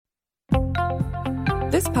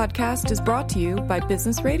This podcast is brought to you by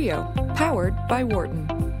Business Radio, powered by Wharton.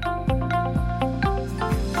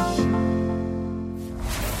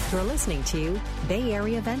 You're listening to Bay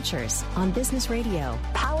Area Ventures on Business Radio,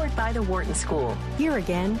 powered by the Wharton School. Here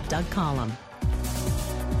again, Doug Collum.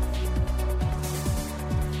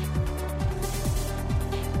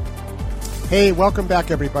 Hey, welcome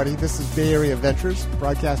back, everybody. This is Bay Area Ventures,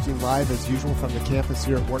 broadcasting live as usual from the campus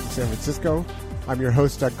here at Wharton, San Francisco. I'm your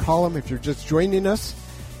host, Doug Collum. If you're just joining us,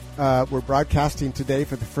 we're broadcasting today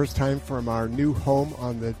for the first time from our new home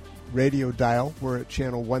on the radio dial. We're at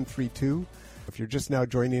channel 132. If you're just now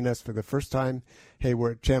joining us for the first time, hey,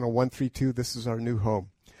 we're at channel 132. This is our new home.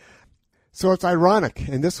 So it's ironic,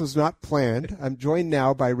 and this was not planned. I'm joined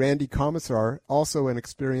now by Randy Commissar, also an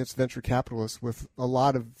experienced venture capitalist with a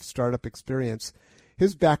lot of startup experience.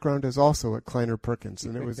 His background is also at Kleiner Perkins,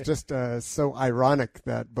 and it was just so ironic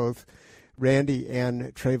that both Randy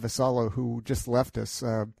and Trey Vassallo, who just left us,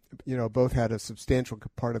 both had a substantial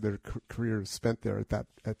part of their careers spent there at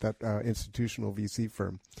that institutional VC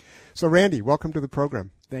firm. So, Randy, welcome to the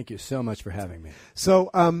program. Thank you so much for having me. So,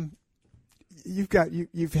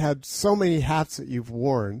 you've had so many hats that you've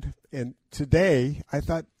worn, and today I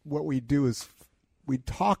thought what we'd do is we'd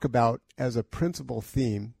talk about, as a principal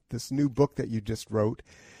theme, this new book that you just wrote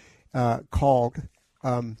called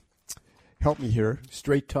help me here.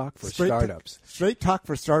 Straight Talk for Startups. Straight Talk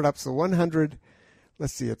for Startups. The 100,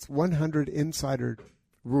 it's 100 insider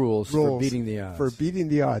rules for beating the odds. For beating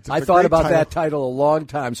the odds. I thought about that title a long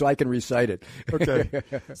time, so I can recite it. Okay.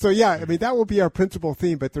 So, yeah, I mean, that will be our principal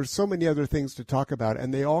theme, but there's so many other things to talk about,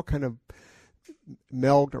 and they all kind of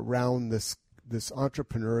meld around this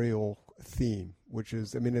entrepreneurial theme, which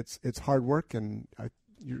is, I mean, it's hard work, and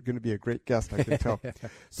you're going to be a great guest, I can tell.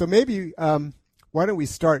 So maybe why don't we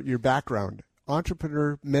start your background?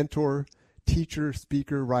 Entrepreneur, mentor, teacher,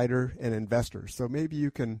 speaker, writer, and investor. So maybe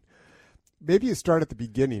you start at the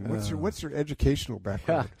beginning. What's your educational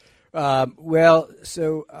background?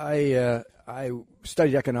 So I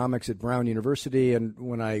studied economics at Brown University, and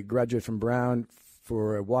when I graduated from Brown,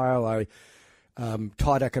 for a while I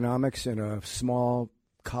taught economics in a small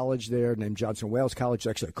college there named Johnson Wales College. It's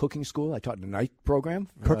actually a cooking school. I taught in a night program.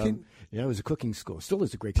 Cooking? Yeah, it was a cooking school. Still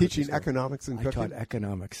is a great teaching school. Economics and cooking? I taught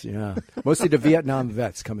economics, yeah. Mostly to Vietnam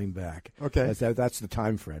vets coming back. Okay. That's the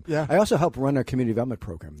time frame. Yeah. I also helped run a community development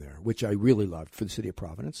program there, which I really loved, for the city of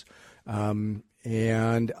Providence.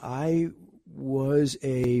 And I was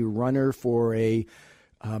a runner for a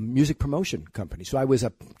music promotion company. So I was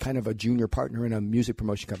a kind of a junior partner in a music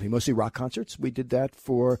promotion company, mostly rock concerts. We did that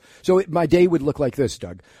my day would look like this,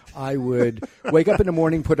 Doug. I would wake up in the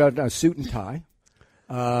morning, put on a suit and tie,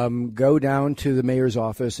 go down to the mayor's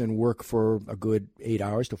office and work for a good 8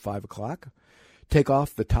 hours till 5 o'clock, take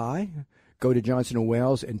off the tie, go to Johnson &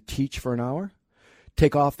 Wales and teach for an hour,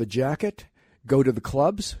 take off the jacket, go to the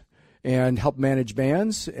clubs, and help manage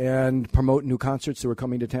bands and promote new concerts that were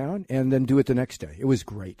coming to town, and then do it the next day. It was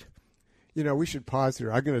great. You know, we should pause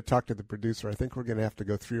here. I'm going to talk to the producer. I think we're going to have to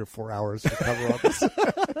go 3 or 4 hours to cover all this.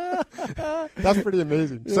 That's pretty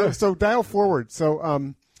amazing. So dial forward. So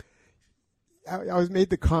I was made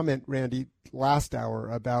the comment, Randy, last hour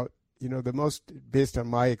about, the most, based on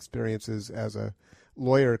my experiences as a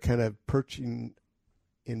lawyer, kind of perching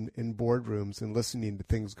in boardrooms and listening to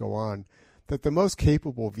things go on, that the most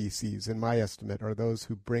capable VCs, in my estimate, are those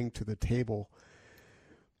who bring to the table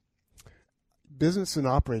business and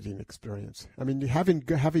operating experience. I mean, having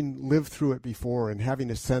lived through it before and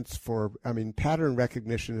having a sense for, pattern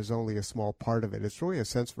recognition is only a small part of it. It's really a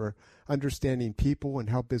sense for understanding people and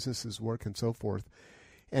how businesses work and so forth.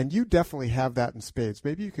 And you definitely have that in spades.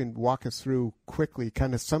 Maybe you can walk us through quickly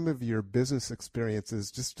kind of some of your business experiences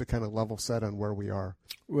just to kind of level set on where we are.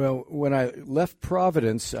 Well, when I left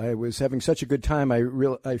Providence, I was having such a good time,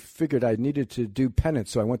 I figured I needed to do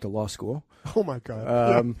penance, so I went to law school. Oh, my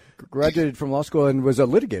God. Graduated from law school and was a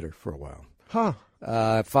litigator for a while. Huh.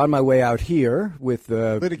 Found my way out here with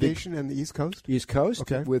litigation in the East Coast. East Coast,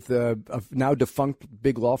 okay. With a now defunct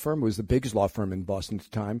big law firm. It was the biggest law firm in Boston at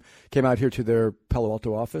the time. Came out here to their Palo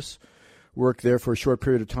Alto office, worked there for a short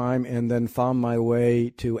period of time, and then found my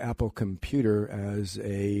way to Apple Computer as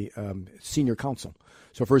a senior counsel.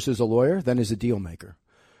 So first as a lawyer, then as a deal maker.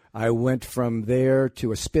 I went from there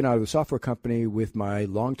to a spin out of the software company with my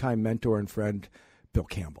longtime mentor and friend, Bill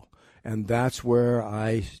Campbell. And that's where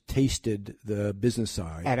I tasted the business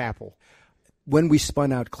side. At Apple. When we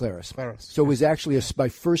spun out Claris. So it was actually my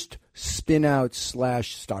first spin-out /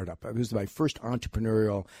 startup. It was my first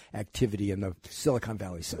entrepreneurial activity in the Silicon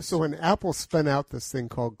Valley sense. So when Apple spun out this thing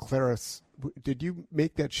called Claris, did you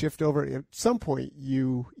make that shift over? At some point,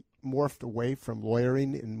 you morphed away from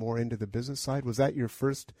lawyering and more into the business side? Was that your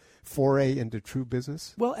first foray into true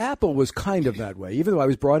business? Well, Apple was kind of that way. Even though I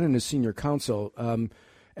was brought in as senior counsel,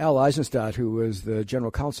 Al Eisenstadt, who was the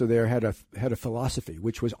general counsel there, had a philosophy,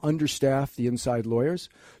 which was understaff the inside lawyers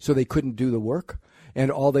so they couldn't do the work, and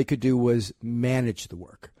all they could do was manage the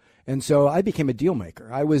work. And so I became a deal maker.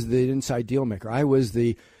 I was the inside deal maker. I was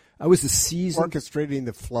the seasoned orchestrating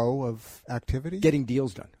the flow of activity, getting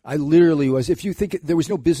deals done. I literally was. If you think there was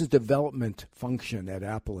no business development function at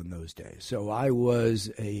Apple in those days, so I was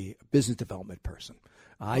a business development person.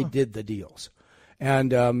 I did the deals.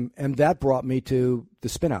 And that brought me to the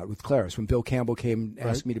spin-out with Claris when Bill Campbell came and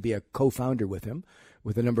asked me to be a co-founder with him,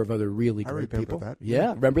 with a number of other really great people. That.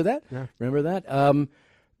 Yeah, remember that? Yeah. Remember that?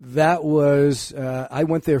 That was, I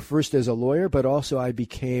went there first as a lawyer, but also I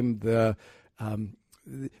became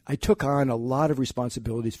I took on a lot of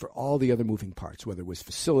responsibilities for all the other moving parts, whether it was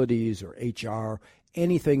facilities or HR,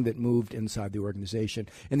 anything that moved inside the organization,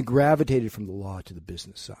 and gravitated from the law to the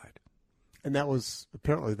business side. And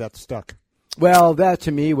apparently that stuck. Well, that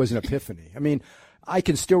to me was an epiphany. I mean, I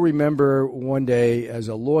can still remember one day as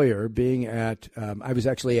a lawyer being I was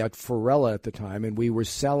actually at Forella at the time, and we were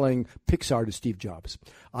selling Pixar to Steve Jobs.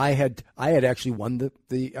 I had actually won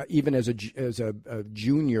the even as a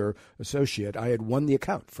junior associate, I had won the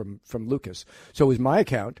account from Lucas. So it was my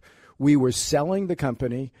account. We were selling the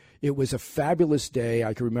company. It was a fabulous day.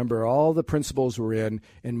 I can remember all the principals were in,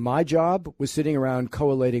 and my job was sitting around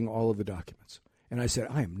collating all of the documents. And I said,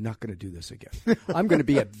 I am not going to do this again. I'm going to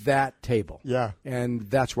be at that table. Yeah. And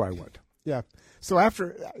that's where I went. Yeah. So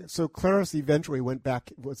Claris eventually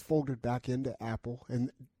was folded back into Apple.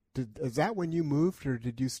 And is that when you moved, or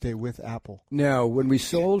did you stay with Apple? No. When we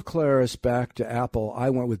sold Claris back to Apple, I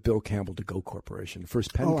went with Bill Campbell to Go Corporation, the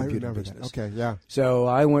first pen computer business. That. Okay, yeah. So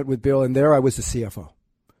I went with Bill, and there I was the CFO.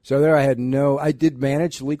 So there I did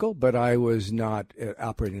manage legal, but I was not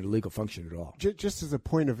operating a legal function at all. Just as a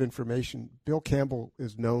point of information, Bill Campbell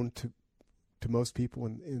is known to most people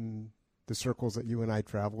in the circles that you and I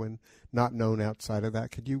travel in, not known outside of that.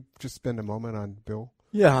 Could you just spend a moment on Bill?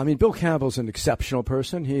 Yeah, I mean, Bill Campbell's an exceptional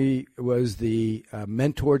person. He was the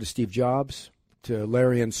mentor to Steve Jobs, to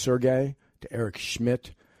Larry and Sergey, to Eric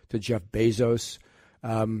Schmidt, to Jeff Bezos.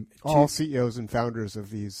 All CEOs and founders of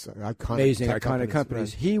these iconic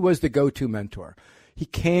companies. Right. He was the go-to mentor. He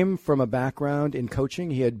came from a background in coaching.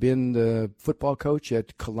 He had been the football coach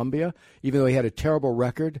at Columbia. Even though he had a terrible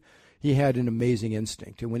record, he had an amazing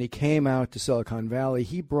instinct. And when he came out to Silicon Valley,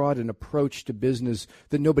 he brought an approach to business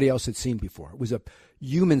that nobody else had seen before. It was a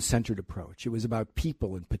human-centered approach. It was about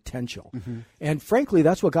people and potential. Mm-hmm. And frankly,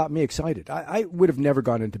 that's what got me excited. I would have never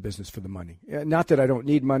gone into business for the money. Not that I don't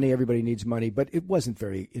need money. Everybody needs money. But it wasn't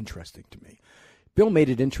very interesting to me. Bill made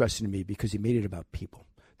it interesting to me because he made it about people.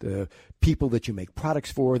 The people that you make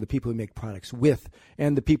products for, the people you make products with,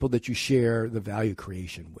 and the people that you share the value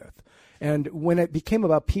creation with. And when it became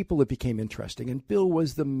about people, it became interesting. And Bill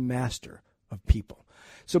was the master of people.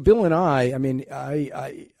 So Bill and I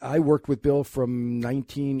worked with Bill from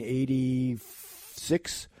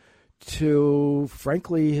 1986 to,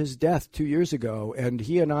 frankly, his death 2 years ago. And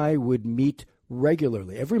he and I would meet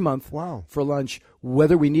regularly every month for lunch,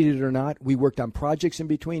 whether we needed it or not. We worked on projects in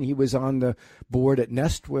between. He was on the board at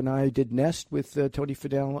Nest when I did Nest with Tony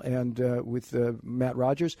Fadell and with Matt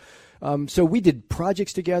Rogers. So we did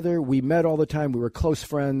projects together. We met all the time. We were close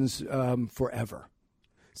friends forever.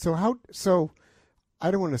 So I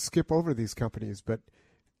don't want to skip over these companies, but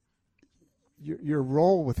your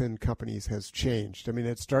role within companies has changed. I mean,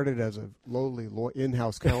 it started as a lowly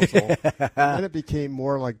in-house counsel, and it became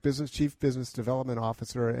more like chief business development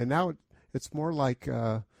officer, and now it's more like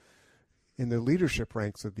in the leadership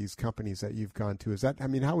ranks of these companies that you've gone to.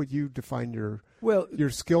 How would you define your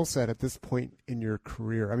skill set at this point in your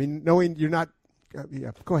career? I mean, knowing you're not.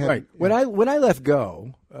 Go ahead. Right. Yeah. When I left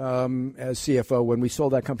Go as CFO, when we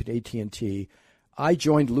sold that company to AT&T, I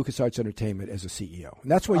joined LucasArts Entertainment as a CEO.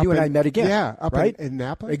 And that's where you and I met again. Yeah, right? in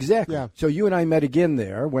Napa? Exactly. Yeah. So you and I met again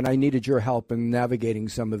there when I needed your help in navigating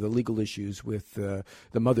some of the legal issues with the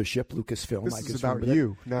mothership, Lucasfilm. This is about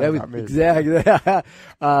you, not about me. Exactly.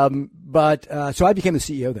 So I became the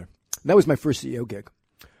CEO there. That was my first CEO gig.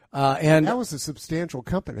 And that was a substantial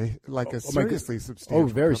company, seriously substantial. Oh,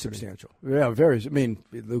 very company. Substantial. Yeah, very. I mean,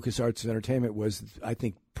 LucasArts Entertainment was, I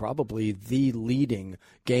think, probably the leading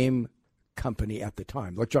game company at the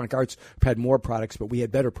time. Electronic Arts had more products, but we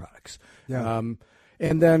had better products. Yeah.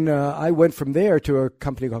 And then I went from there to a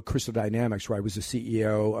company called Crystal Dynamics, where I was the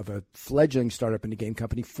CEO of a fledgling startup in the game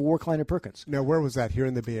company for Kleiner Perkins. Now, where was that? Here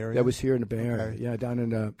in the Bay Area? That was here in the Bay Area. Yeah, down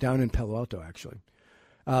in Palo Alto, actually.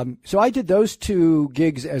 So I did those two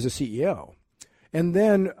gigs as a CEO. And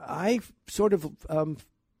then I sort of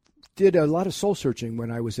did a lot of soul searching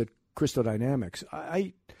when I was at Crystal Dynamics.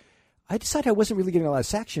 I decided I wasn't really getting a lot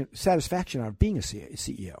of satisfaction out of being a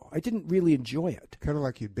CEO. I didn't really enjoy it. Kind of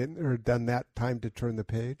like you'd been or done that time to turn the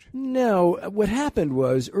page? No. What happened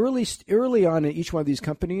was early on in each one of these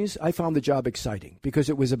companies, I found the job exciting because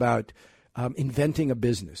it was about inventing a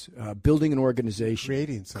business, building an organization.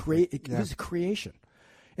 Creating something. It was creation.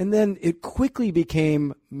 And then it quickly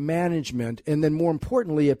became management, and then more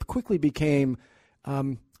importantly, it quickly became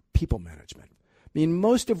people management. I mean,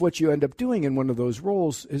 most of what you end up doing in one of those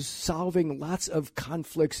roles is solving lots of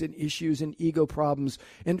conflicts and issues and ego problems.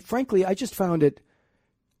 And frankly, I just found it,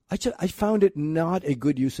 I found it not a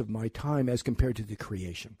good use of my time as compared to the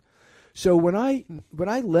creation. So when I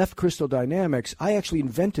left Crystal Dynamics, I actually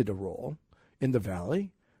invented a role in the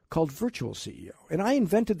Valley called Virtual CEO. And I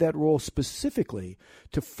invented that role specifically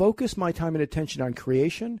to focus my time and attention on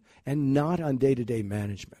creation and not on day-to-day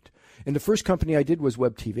management. And the first company I did was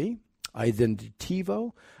Web TV. I then did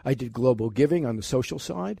TiVo. I did Global Giving on the social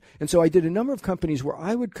side. And so I did a number of companies where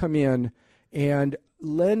I would come in and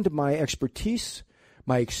lend my expertise,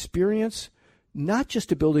 my experience, not just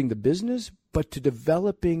to building the business, but to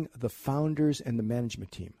developing the founders and the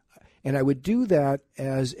management team. And I would do that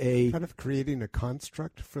as a... Kind of creating a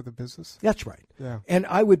construct for the business? That's right. Yeah. And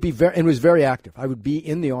I would be was very active. I would be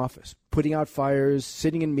in the office, putting out fires,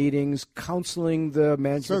 sitting in meetings, counseling the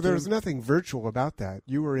management So there team. was nothing virtual about that.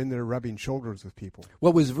 You were in there rubbing shoulders with people.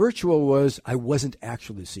 What was virtual was I wasn't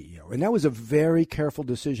actually the CEO. And that was a very careful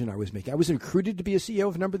decision I was making. I was recruited to be a CEO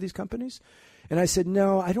of a number of these companies. And I said,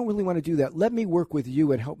 no, I don't really want to do that. Let me work with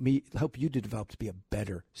you and help you to develop to be a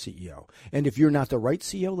better CEO. And if you're not the right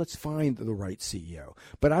CEO, let's find the right CEO.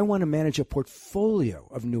 But I want to manage a portfolio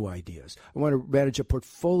of new ideas. I want to manage a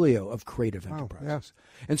portfolio of creative enterprises.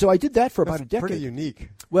 Yeah. And so I did that for about a decade. Pretty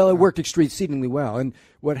unique. Well, it worked exceedingly well. And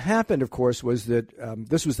what happened, of course, was that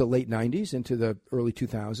this was the late 90s into the early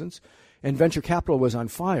 2000s, and venture capital was on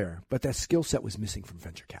fire, but that skill set was missing from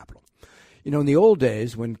venture capital. You know, in the old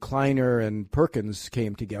days, when Kleiner and Perkins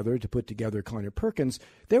came together to put together Kleiner Perkins,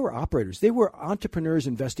 they were operators. They were entrepreneurs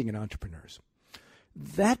investing in entrepreneurs.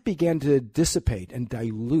 That began to dissipate and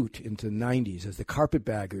dilute into the 90s as the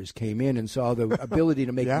carpetbaggers came in and saw the ability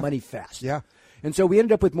to make money fast. Yeah. And so we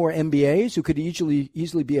ended up with more MBAs who could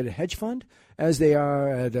easily be at a hedge fund as they are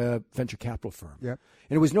at a venture capital firm. Yep.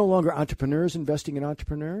 And it was no longer entrepreneurs investing in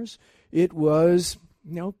entrepreneurs. It was,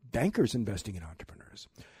 bankers investing in entrepreneurs.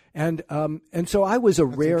 And so I was a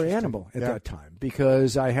rare animal at that time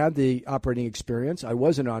because I had the operating experience. I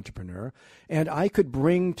was an entrepreneur, and I could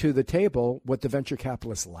bring to the table what the venture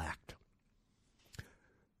capitalists lacked.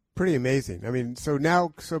 Pretty amazing. I mean, so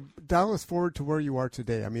dial us forward to where you are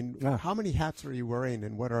today. I mean, how many hats are you wearing,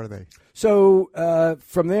 and what are they? So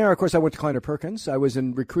from there, of course, I went to Kleiner Perkins. I was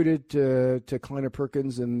recruited to Kleiner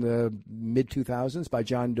Perkins in the mid-2000s by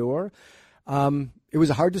John Doerr. It was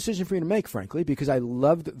a hard decision for me to make, frankly, because I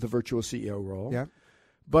loved the virtual CEO role. Yeah.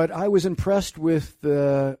 But I was impressed with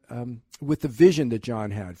the vision that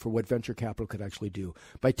John had for what venture capital could actually do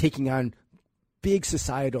by taking on big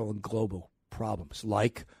societal and global problems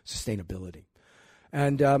like sustainability.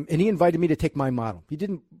 And he invited me to take my model.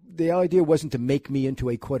 The idea wasn't to make me into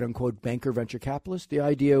a quote-unquote banker venture capitalist. The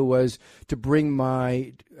idea was to bring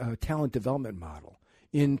my talent development model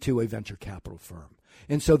into a venture capital firm.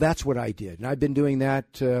 And so that's what I did. And I've been doing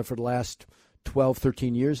that for the last 12,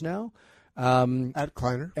 13 years now. At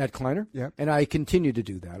Kleiner? At Kleiner. Yeah. And I continue to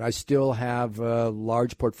do that. I still have a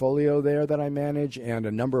large portfolio there that I manage and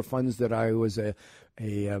a number of funds that I was a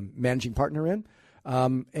managing partner in.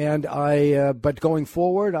 But going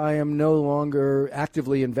forward, I am no longer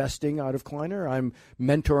actively investing out of Kleiner. I'm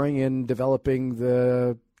mentoring and developing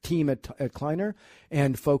the team at Kleiner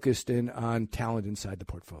and focused on talent inside the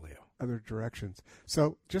portfolio. Other directions.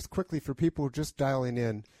 So just quickly for people just dialing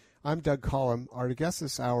in, I'm Doug Collum. Our guest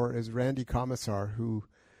this hour is Randy Komisar, who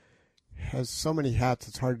has so many hats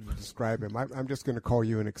it's hard to describe him. I'm just going to call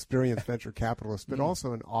you an experienced venture capitalist, but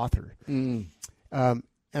also an author. And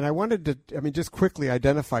I wanted to, just quickly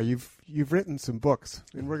identify, you've written some books,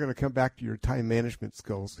 and we're going to come back to your time management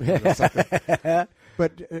skills in a second.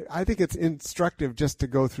 But I think it's instructive just to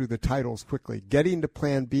go through the titles quickly. Getting to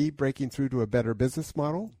Plan B, Breaking Through to a Better Business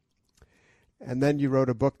Model. And then you wrote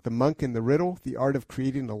a book, The Monk and the Riddle, The Art of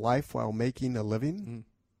Creating a Life While Making a Living.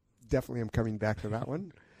 Definitely I'm coming back to that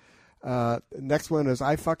one. Next one is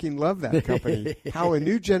I Fucking Love That Company, How a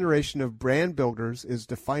New Generation of Brand Builders is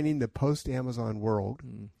Defining the Post-Amazon World.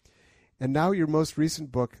 And now your most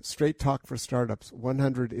recent book, Straight Talk for Startups,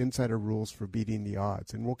 100 Insider Rules for Beating the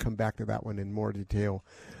Odds. And we'll come back to that one in more detail.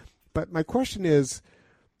 But my question is,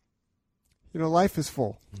 Life is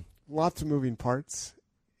full, lots of moving parts,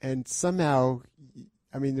 and somehow,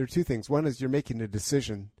 there are two things. One is you're making a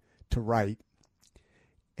decision to write,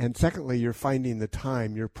 and secondly, you're finding the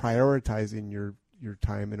time, you're prioritizing your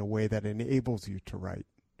time in a way that enables you to write.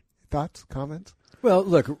 Thoughts, comments? Well,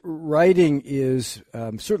 look, writing is,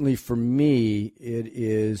 certainly for me, it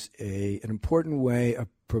is an important way of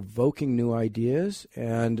provoking new ideas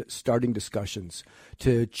and starting discussions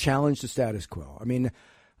to challenge the status quo.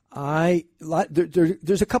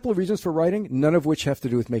 There's a couple of reasons for writing, none of which have to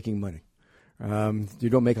do with making money. You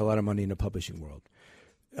don't make a lot of money in the publishing world.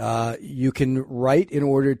 You can write in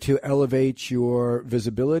order to elevate your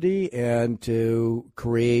visibility and to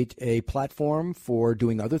create a platform for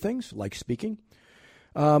doing other things like speaking.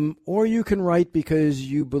 Or you can write because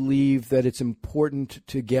you believe that it's important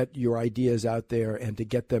to get your ideas out there and to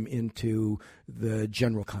get them into the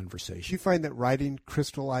general conversation. Do you find that writing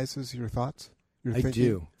crystallizes your thoughts? Your I thinking?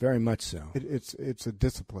 do, very much so. It's a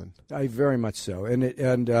discipline. I very much so,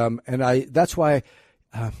 that's why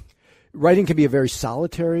writing can be a very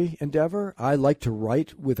solitary endeavor. I like to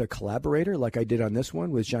write with a collaborator, like I did on this one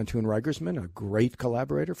with Jean-Toon Reigersman, a great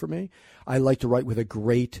collaborator for me. I like to write with a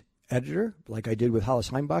great editor, like I did with Hollis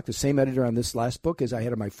Heimbach, the same editor on this last book as I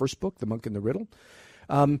had on my first book, The Monk and the Riddle.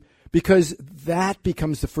 Because that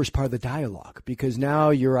becomes the first part of the dialogue, because now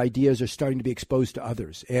your ideas are starting to be exposed to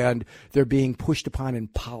others and they're being pushed upon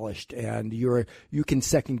and polished, and you can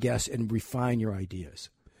second guess and refine your ideas.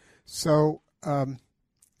 So,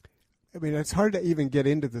 it's hard to even get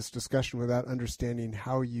into this discussion without understanding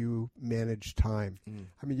how you manage time.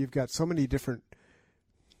 You've got so many different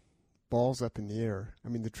balls up in the air.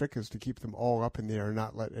 The trick is to keep them all up in the air and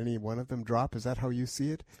not let any one of them drop. Is that how you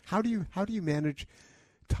see it? How do you manage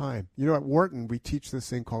time? At Wharton, we teach this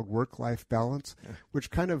thing called work-life balance, which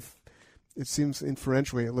kind of, it seems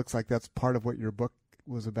inferentially, it looks like that's part of what your book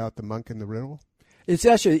was about, The Monk and the Riddle. It's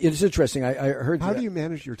interesting. I heard. How do you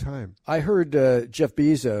manage your time? I heard Jeff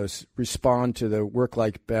Bezos respond to the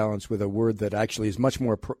work-life balance with a word that actually is much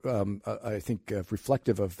more,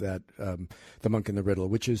 reflective of that, The Monk and the Riddle,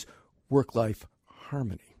 which is work-life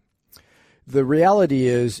harmony. The reality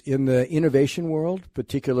is, in the innovation world,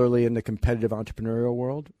 particularly in the competitive entrepreneurial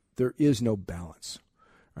world, there is no balance,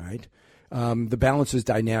 right? The balance is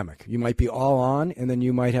dynamic. You might be all on, and then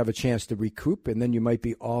you might have a chance to recoup, and then you might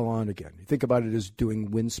be all on again. You think about it as doing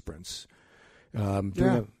wind sprints,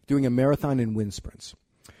 doing a marathon in wind sprints.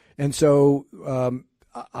 And so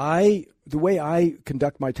the way I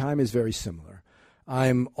conduct my time is very similar.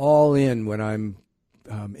 I'm all in when I'm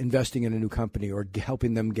investing in a new company or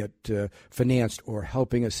helping them get financed or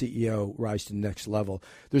helping a CEO rise to the next level.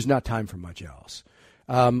 There's not time for much else.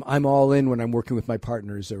 I'm all in when I'm working with my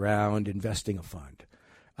partners around investing a fund.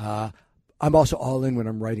 I'm also all in when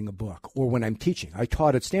I'm writing a book or when I'm teaching. I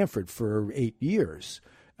taught at Stanford for 8 years,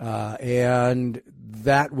 and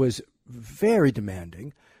that was very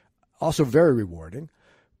demanding, also very rewarding,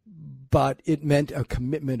 but it meant a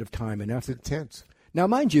commitment of time and effort. It's intense. Now,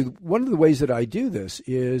 mind you, one of the ways that I do this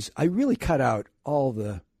is I really cut out all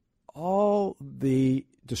the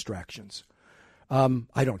distractions.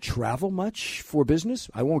 I don't travel much for business.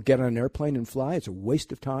 I won't get on an airplane and fly. It's a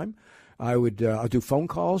waste of time. I'll do phone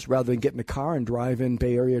calls rather than get in the car and drive in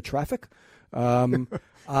Bay Area traffic.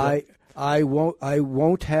 I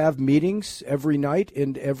won't have meetings every night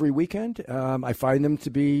and every weekend. I find them to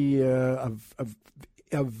be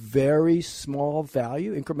a very small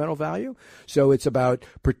value, incremental value. So it's about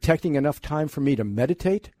protecting enough time for me to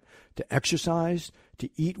meditate, to exercise, to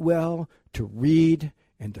eat well, to read,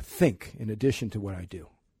 and to think in addition to what I do.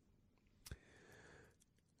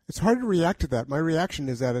 It's hard to react to that. My reaction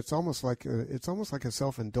is that it's almost like a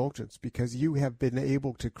self-indulgence, because you have been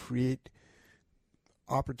able to create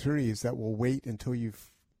opportunities that will wait until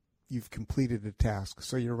you've completed a task.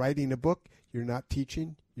 So you're writing a book, you're not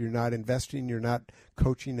teaching, you're not investing, you're not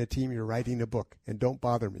coaching a team, you're writing a book, and don't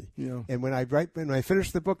bother me. Yeah. And when I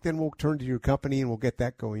finish the book, then we'll turn to your company and we'll get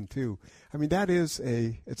that going too. It's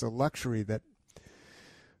a luxury that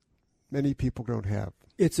many people don't have.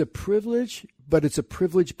 It's a privilege, but it's a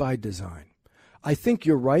privilege by design. I think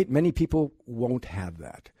you're right. Many people won't have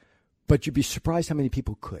that, but you'd be surprised how many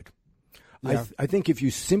people could. Yeah. I think if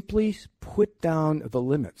you simply put down the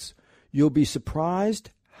limits, you'll be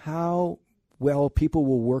surprised how well people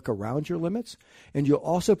will work around your limits, and you'll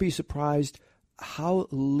also be surprised how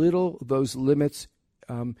little those limits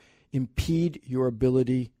impede your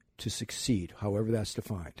ability to succeed, however that's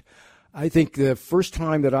defined. I think the first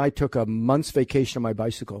time that I took a month's vacation on my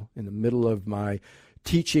bicycle in the middle of my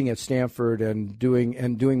teaching at Stanford and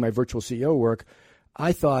doing my virtual CEO work,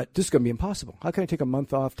 I thought, this is going to be impossible. How can I take a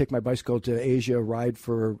month off, take my bicycle to Asia, ride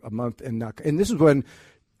for a month, and not? And this is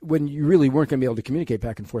when you really weren't going to be able to communicate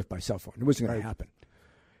back and forth by cell phone. It wasn't going to happen.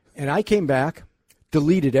 And I came back,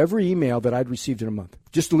 deleted every email that I'd received in a month.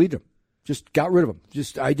 Just deleted them. Just got rid of them.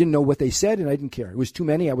 I didn't know what they said, and I didn't care. It was too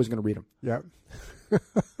many. I wasn't going to read them.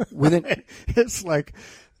 Yeah. It's like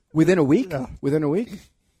within a week. Yeah. Within a week,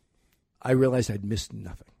 I realized I'd missed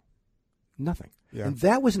nothing. Yeah. And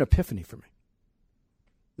that was an epiphany for me.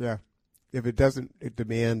 Yeah. If it doesn't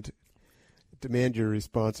demand your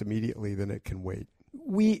response immediately, then it can wait.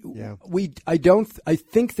 I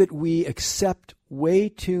think that we accept way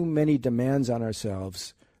too many demands on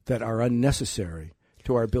ourselves that are unnecessary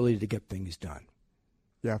to our ability to get things done.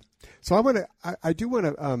 Yeah. So I do want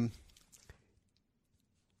to,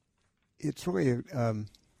 it's really, I'm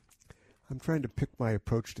trying to pick my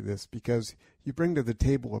approach to this because you bring to the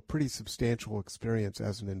table a pretty substantial experience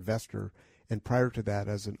as an investor, and prior to that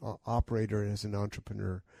as an operator and as an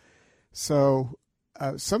entrepreneur. So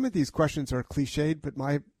some of these questions are cliched, but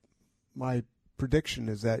my prediction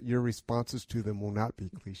is that your responses to them will not be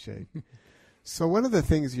cliched. So one of the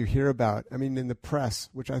things you hear about, in the press,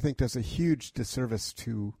 which I think does a huge disservice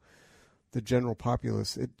to the general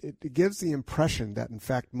populace, it gives the impression that, in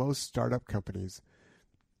fact, most startup companies,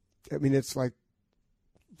 it's like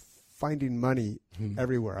finding money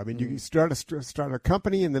everywhere. You start a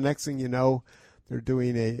company, and the next thing you know, they're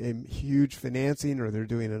doing a huge financing, or they're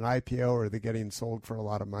doing an IPO, or they're getting sold for a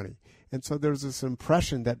lot of money. And so there's this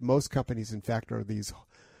impression that most companies, in fact, are these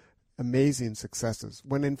amazing successes,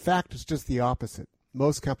 when in fact it's just the opposite.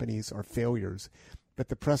 Most companies are failures, but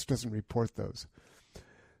the press doesn't report those.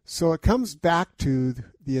 So it comes back to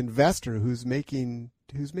the investor who's making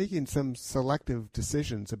some selective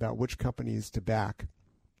decisions about which companies to back.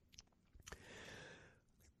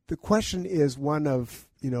 The question is one of,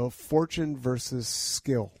 fortune versus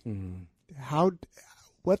skill. Mm-hmm.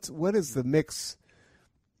 What is the mix?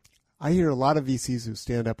 I hear a lot of VCs who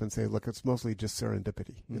stand up and say, look, it's mostly just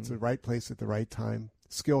serendipity. Mm-hmm. It's the right place at the right time.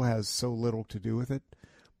 Skill has so little to do with it.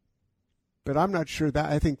 But I'm not sure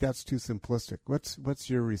I think that's too simplistic. What's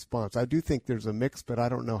your response? I do think there's a mix, but I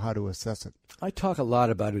don't know how to assess it. I talk a lot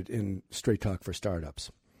about it in Straight Talk for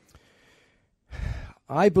Startups.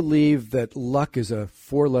 I believe that luck is a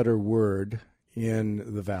 4-letter word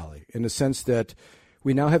in the Valley, in the sense that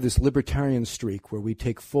we now have this libertarian streak where we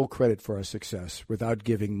take full credit for our success without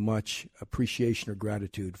giving much appreciation or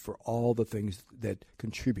gratitude for all the things that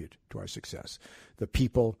contribute to our success: the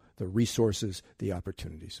people, the resources, the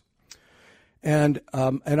opportunities. And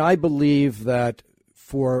I believe that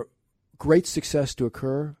for great success to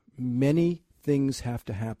occur, many things have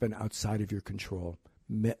to happen outside of your control,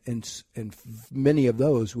 and many of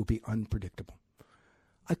those will be unpredictable.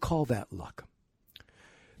 I call that luck.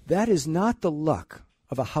 That is not the luck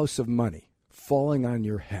of a house of money falling on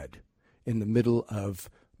your head in the middle of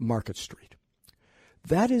Market Street.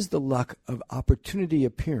 That is the luck of opportunity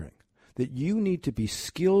appearing, that you need to be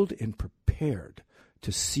skilled and prepared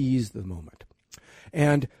to seize the moment.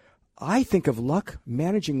 And I think of luck,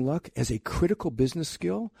 managing luck, as a critical business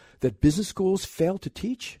skill that business schools fail to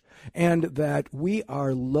teach, and that we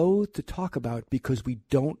are loath to talk about because we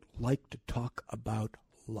don't like to talk about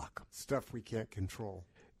luck. Stuff we can't control.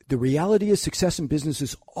 The reality is success in business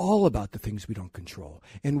is all about the things we don't control.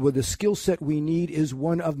 And what the skill set we need is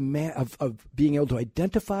one of being able to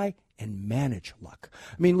identify and manage luck.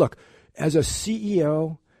 Look, as a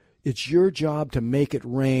CEO, it's your job to make it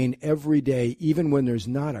rain every day, even when there's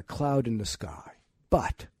not a cloud in the sky.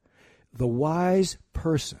 But the wise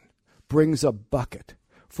person brings a bucket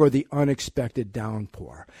for the unexpected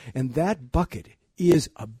downpour. And that bucket is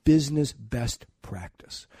a business best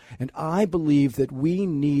practice. And I believe that we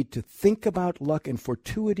need to think about luck and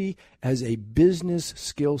fortuity as a business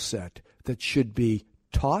skill set that should be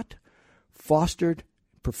taught, fostered,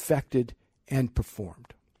 perfected, and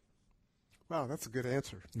performed. Wow, that's a good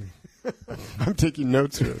answer. I'm taking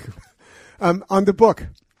notes here. On the book,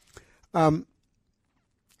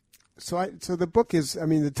 so the book is,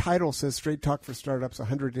 the title says Straight Talk for Startups,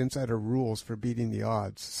 100 Insider Rules for Beating the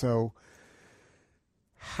Odds. So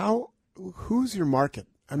who's your market?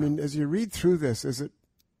 As you read through this, is it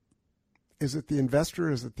the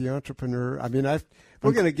investor? Is it the entrepreneur?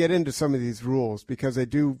 We're going to get into some of these rules because they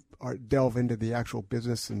do delve into the actual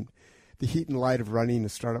business and the heat and light of running a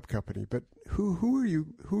startup company. But who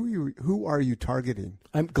are you targeting?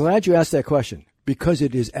 I'm glad you asked that question, because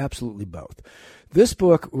it is absolutely both. This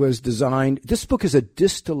book is a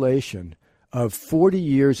distillation of 40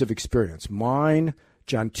 years of experience. Mine,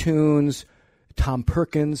 John Toon's, Tom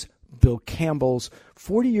Perkins, Bill Campbell's,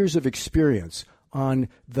 40 years of experience on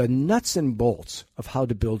the nuts and bolts of how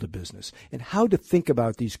to build a business and how to think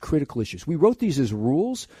about these critical issues. We wrote these as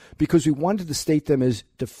rules because we wanted to state them as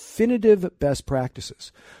definitive best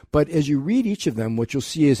practices. But as you read each of them, what you'll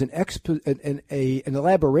see is an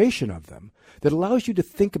elaboration of them that allows you to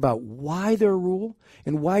think about why they're a rule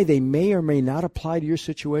and why they may or may not apply to your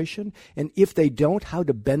situation, and if they don't, how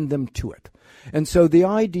to bend them to it. And so the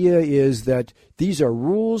idea is that these are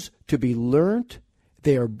rules to be learned,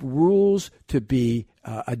 they are rules to be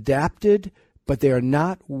adapted, but they are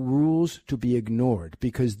not rules to be ignored,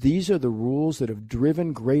 because these are the rules that have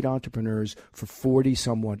driven great entrepreneurs for 40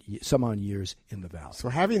 some odd years in the Valley. So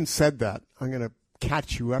having said that, I'm going to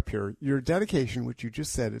catch you up here. Your dedication, which you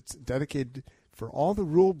just said, it's dedicated for all the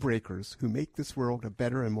rule breakers who make this world a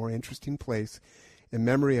better and more interesting place, in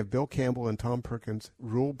memory of Bill Campbell and Tom Perkins,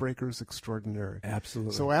 Rule Breakers Extraordinary.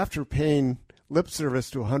 Absolutely. So after paying lip service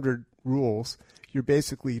to 100 rules, you're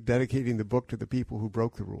basically dedicating the book to the people who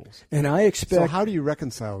broke the rules. And I expect. So how do you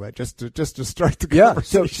reconcile that? Just to start the Yeah.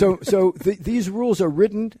 conversation. So these rules are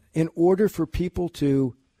written in order for people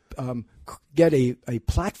to get a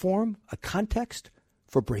platform, a context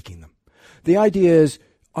for breaking them. The idea is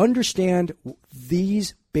understand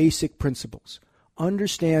these basic principles.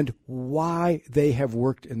 Understand why they have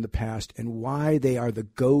worked in the past and why they are the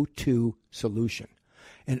go-to solution.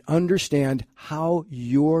 And understand how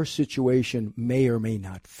your situation may or may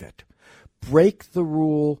not fit. Break the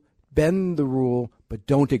rule, bend the rule, but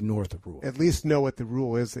don't ignore the rule. At least know what the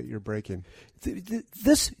rule is that you're breaking.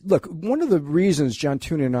 Look, one of the reasons John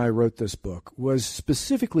Tuna and I wrote this book was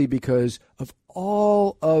specifically because of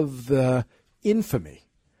all of the infamy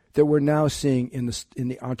that we're now seeing in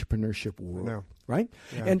the entrepreneurship world. No. Right?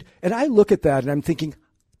 Yeah. And I look at that and I'm thinking,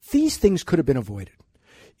 these things could have been avoided.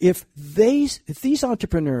 If these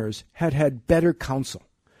entrepreneurs had had better counsel,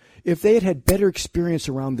 if they had had better experience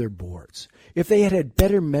around their boards, if they had had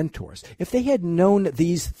better mentors, if they had known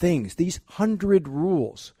these things, these 100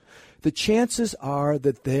 rules, the chances are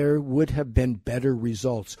that there would have been better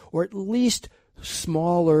results, or at least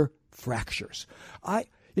smaller fractures.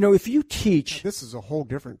 If you teach... This is a whole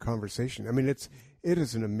different conversation. I mean, it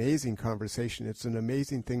is an amazing conversation. It's an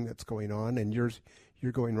amazing thing that's going on, and you're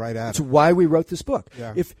going right at it. It's why we wrote this book.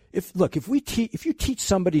 Yeah. If you teach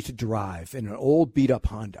somebody to drive in an old beat up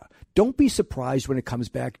Honda, don't be surprised when it comes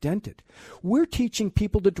back dented. We're teaching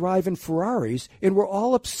people to drive in Ferraris, and we're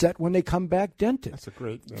all upset when they come back dented. That's a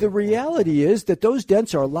great. The reality is that those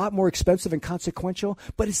dents are a lot more expensive and consequential,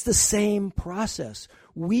 but it's the same process.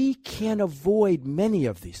 We can avoid many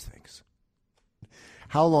of these things.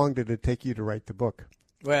 How long did it take you to write the book?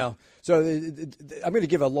 Well, so I'm going to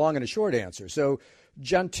give a long and a short answer. So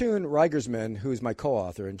Jantun Reigersman, who's my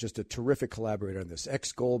co-author and just a terrific collaborator on this,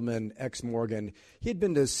 ex-Goldman, ex-Morgan, he had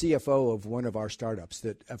been the CFO of one of our startups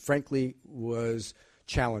that, frankly, was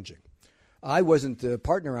challenging. I wasn't the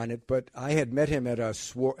partner on it, but I had met him at a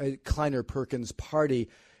Kleiner Perkins party,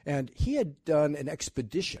 and he had done an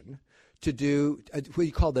expedition to do what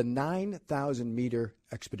he called the 9,000-meter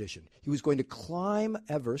expedition. He was going to climb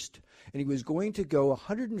Everest, and he was going to go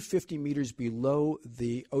 150 meters below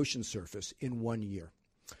the ocean surface in 1 year.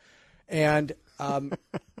 And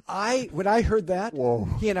when I heard that, Whoa.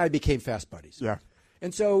 He and I became fast buddies. Yeah.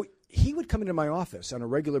 And so he would come into my office on a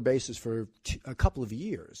regular basis for a couple of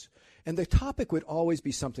years, and the topic would always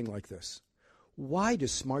be something like this: why do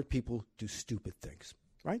smart people do stupid things?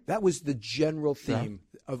 Right? That was the general theme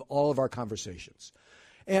of all of our conversations.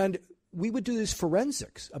 And we would do this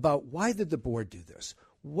forensics about why did the board do this?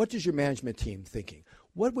 What is your management team thinking?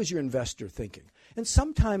 What was your investor thinking? And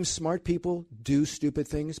sometimes smart people do stupid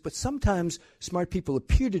things, but sometimes smart people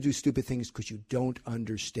appear to do stupid things because you don't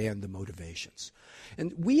understand the motivations.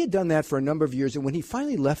 And we had done that for a number of years, and when he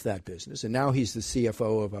finally left that business, and now he's the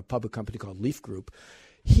CFO of a public company called Leaf Group,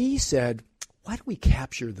 he said, why don't we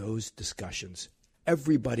capture those discussions?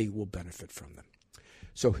 Everybody will benefit from them.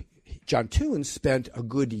 So John Toon spent a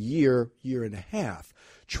good year and a half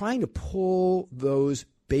trying to pull those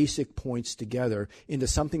basic points together into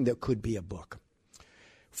something that could be a book.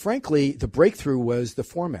 Frankly, the breakthrough was the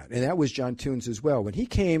format, and that was John Toon's as well. When he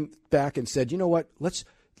came back and said, you know what, let's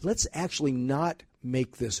actually not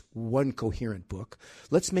make this one coherent book.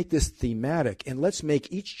 Let's make this thematic, and let's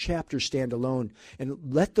make each chapter stand alone and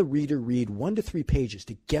let the reader read 1 to 3 pages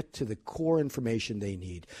to get to the core information they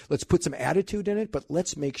need. Let's put some attitude in it, but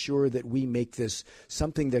let's make sure that we make this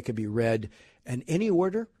something that can be read in any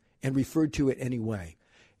order and referred to it any way.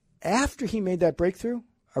 After he made that breakthrough,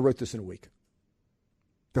 I wrote this in a week.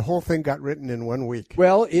 The whole thing got written in 1 week.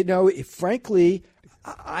 Well, frankly,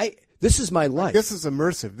 This is my life. This is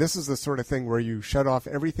immersive. This is the sort of thing where you shut off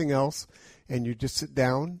everything else and you just sit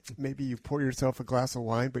down. Maybe you pour yourself a glass of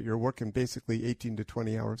wine, but you're working basically 18 to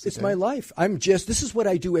 20 hours a day. It's my life. This is what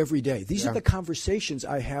I do every day. These are the conversations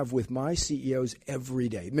I have with my CEOs every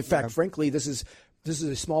day. In fact, frankly, this is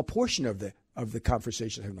a small portion of the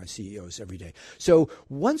conversations I have with my CEOs every day. So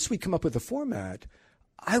once we come up with a format,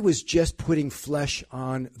 I was just putting flesh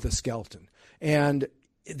on the skeleton. And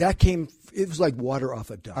it was like water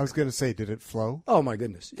off a duck. I was going to say, did it flow? Oh, my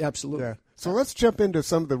goodness. Absolutely. Yeah. So let's jump into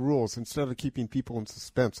some of the rules instead of keeping people in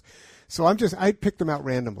suspense. So I picked them out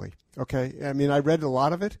randomly. Okay. I mean, I read a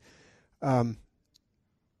lot of it. I'm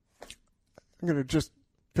going to just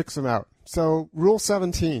pick some out. So Rule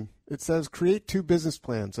 17, it says create 2 business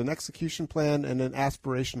plans, an execution plan and an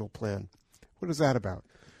aspirational plan. What is that about?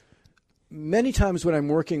 Many times when I'm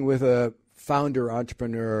working with a founder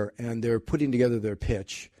entrepreneur and they're putting together their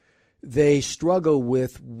pitch, they struggle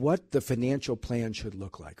with what the financial plan should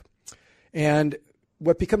look like. And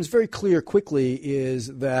what becomes very clear quickly is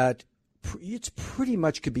that it's pretty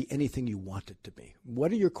much could be anything you want it to be.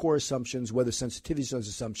 What are your core assumptions? What are the sensitivities of those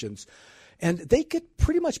assumptions? And they get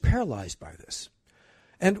pretty much paralyzed by this.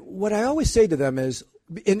 And what I always say to them is,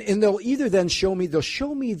 and they'll either then show me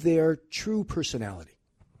their true personality.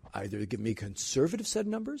 Either give me a conservative set of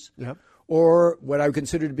numbers, or what I would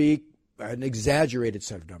consider to be an exaggerated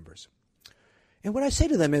set of numbers. And what I say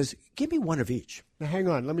to them is, give me one of each. Now, hang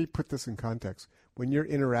on. Let me put this in context. When you're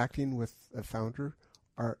interacting with a founder,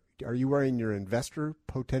 are you wearing your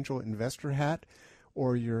potential investor hat,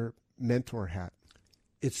 or your mentor hat?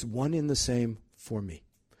 It's one in the same for me.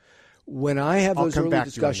 When I have those early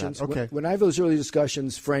discussions, when I have those early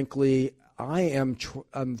discussions, frankly, I am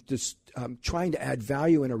trying to add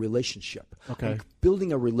value in a relationship. Okay. I'm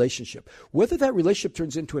building a relationship. Whether that relationship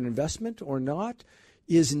turns into an investment or not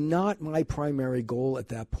is not my primary goal at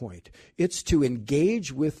that point. It's to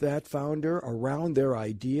engage with that founder around their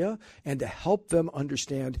idea and to help them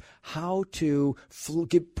understand how to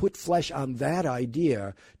put flesh on that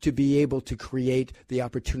idea to be able to create the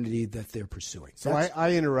opportunity that they're pursuing. So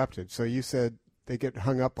I interrupted. So you said they get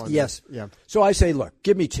hung up on Yes. this. Yeah. So I say, look,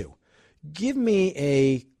 give me 2. Give me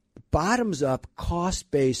a bottoms-up,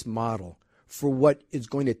 cost-based model for what is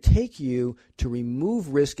going to take you to remove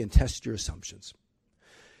risk and test your assumptions.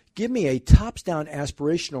 Give me a tops-down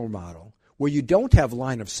aspirational model where you don't have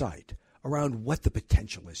line of sight around what the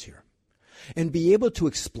potential is here, and be able to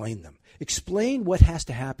explain them. Explain what has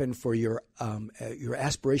to happen for your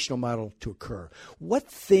aspirational model to occur. What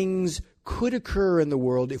things could occur in the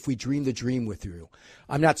world if we dream the dream with you.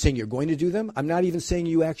 I'm not saying you're going to do them. I'm not even saying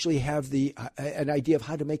you actually have an idea of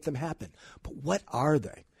how to make them happen. But what are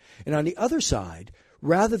they? And on the other side,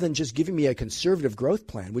 rather than just giving me a conservative growth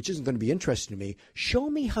plan, which isn't going to be interesting to me, show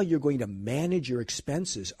me how you're going to manage your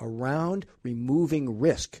expenses around removing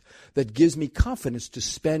risk that gives me confidence to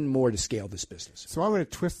spend more to scale this business. So I'm going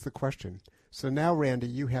to twist the question. So now, Randy,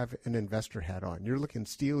 you have an investor hat on. You're looking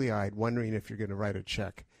steely-eyed, wondering if you're going to write a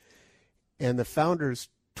check. And the founder's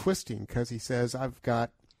twisting because he says, I've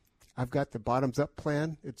got the bottoms-up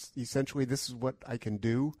plan. It's essentially, this is what I can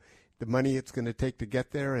do, the money it's going to take to get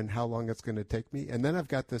there, and how long it's going to take me. And then I've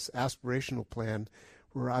got this aspirational plan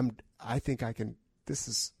where I think I can. This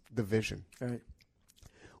is the vision. Right.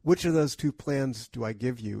 Which of those 2 plans do I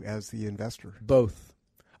give you as the investor? Both.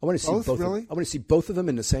 I want to see both. Really? I want to see both of them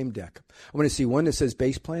in the same deck. I want to see one that says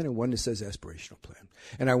base plan and one that says aspirational plan.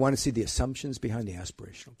 And I want to see the assumptions behind the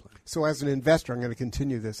aspirational plan. So as an investor, I'm going to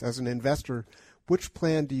continue this. As an investor, which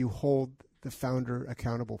plan do you hold the founder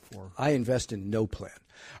accountable for? I invest in no plan.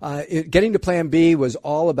 Getting to plan B was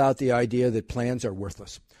all about the idea that plans are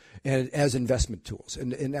worthless and as investment tools.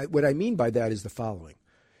 And what I mean by that is the following.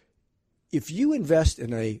 If you invest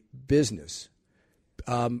in a business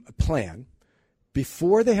plan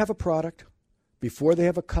before they have a product, before they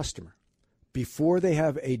have a customer, before they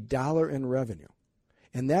have $1 in revenue,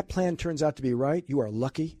 and that plan turns out to be right, you are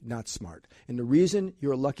lucky, not smart. And the reason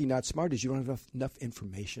you're lucky, not smart, is you don't have enough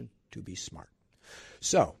information to be smart.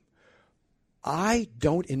 So I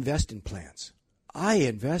don't invest in plans. I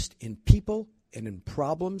invest in people and in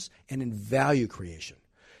problems and in value creation.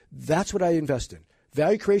 That's what I invest in.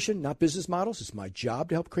 Value creation, not business models. It's my job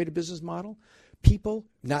to help create a business model. People,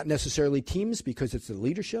 not necessarily teams because it's the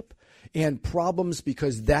leadership, and problems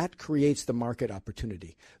because that creates the market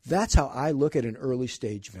opportunity. That's how I look at an early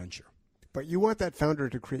stage venture. But you want that founder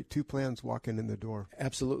to create 2 plans walking in the door.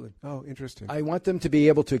 Absolutely. Oh, interesting. I want them to be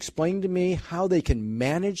able to explain to me how they can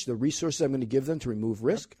manage the resources I'm going to give them to remove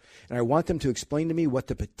risk, and I want them to explain to me what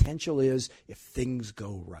the potential is if things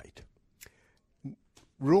go right.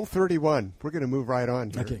 Rule 31. We're going to move right on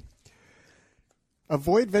here. Okay.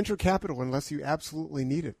 avoid venture capital unless you absolutely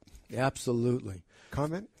need it. Absolutely.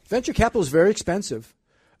 Comment? Venture capital is very expensive.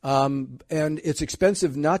 And it's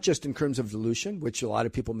expensive not just in terms of dilution, which a lot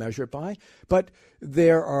of people measure it by, but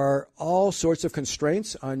there are all sorts of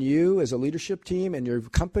constraints on you as a leadership team and your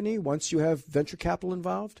company once you have venture capital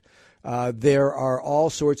involved. There are all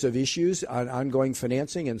sorts of issues on ongoing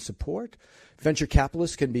financing and support. Venture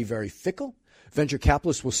capitalists can be very fickle. Venture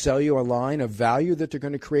capitalists will sell you a line of value that they're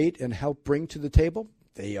going to create and help bring to the table.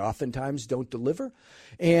 They oftentimes don't deliver.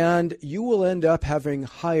 And you will end up having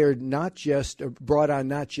brought on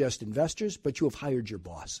not just investors, but you have hired your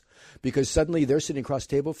boss. Because suddenly they're sitting across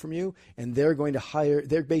the table from you and they're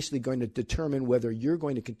basically going to determine whether you're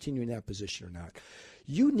going to continue in that position or not.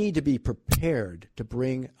 You need to be prepared to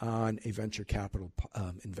bring on a venture capital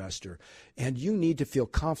investor, and you need to feel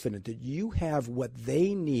confident that you have what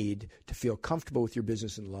they need to feel comfortable with your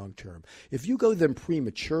business in the long term. If you go to them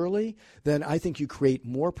prematurely, then I think you create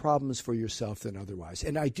more problems for yourself than otherwise.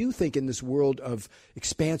 And I do think in this world of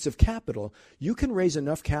expansive capital, you can raise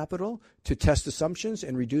enough capital to test assumptions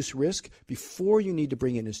and reduce risk before you need to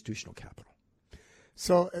bring in institutional capital.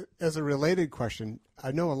 So, as a related question,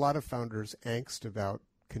 I know a lot of founders angst about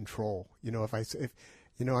control. You know, if I'm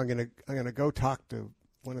going to go talk to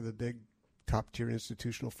one of the big top tier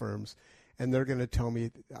institutional firms, and they're going to tell me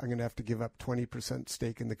I'm going to have to give up 20%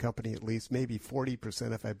 stake in the company at least, maybe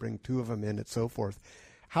 40% if I bring two of them in, and so forth.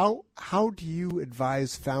 How do you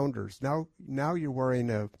advise founders now? You're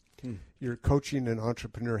wearing you're coaching an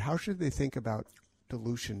entrepreneur. How should they think about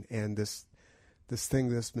dilution and this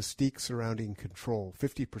mystique surrounding control,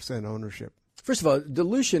 50% ownership? First of all,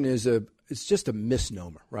 dilution it's just a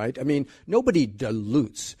misnomer, right? I mean, nobody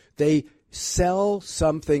dilutes. They sell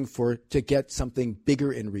something to get something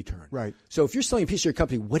bigger in return. Right. So if you're selling a piece of your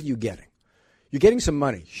company, what are you getting? You're getting some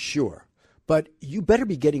money, sure. But you better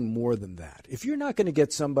be getting more than that. If you're not going to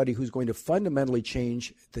get somebody who's going to fundamentally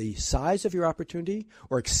change the size of your opportunity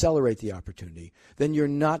or accelerate the opportunity, then you're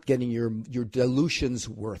not getting your dilution's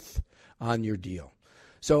worth on your deal.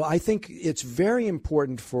 So I think it's very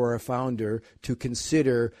important for a founder to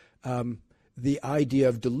consider the idea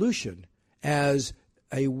of dilution as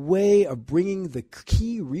a way of bringing the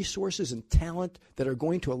key resources and talent that are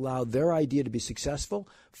going to allow their idea to be successful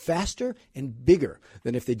faster and bigger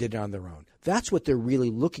than if they did it on their own. That's what they're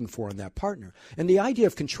really looking for in that partner. And the idea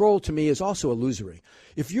of control to me is also illusory.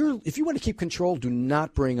 If you want to keep control, do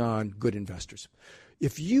not bring on good investors.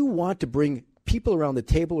 If you want to bring people around the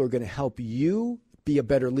table who are going to help you be a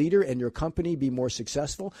better leader and your company be more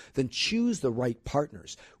successful, then choose the right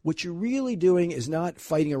partners. What you're really doing is not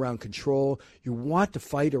fighting around control. You want to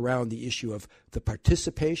fight around the issue of the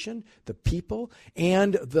participation, the people,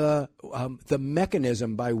 and the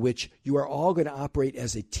mechanism by which you are all going to operate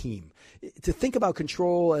as a team. To think about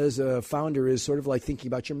control as a founder is sort of like thinking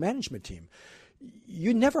about your management team.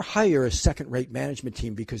 You never hire a second-rate management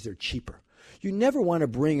team because they're cheaper. You never want to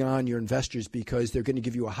bring on your investors because they're going to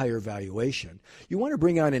give you a higher valuation. You want to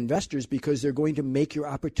bring on investors because they're going to make your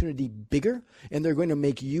opportunity bigger and they're going to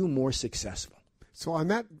make you more successful. So on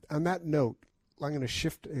that note, I'm going to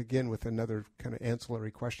shift again with another kind of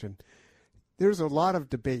ancillary question. There's a lot of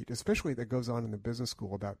debate, especially that goes on in the business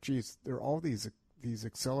school, about, geez, there are all these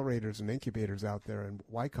accelerators and incubators out there and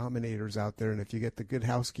Y Combinators out there, and if you get the good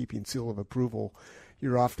housekeeping seal of approval,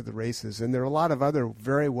 you're off to the races. And there are a lot of other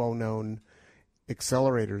very well-known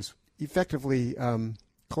accelerators, effectively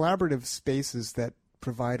collaborative spaces that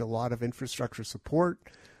provide a lot of infrastructure support,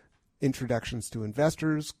 introductions to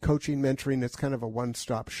investors, coaching, mentoring. It's kind of a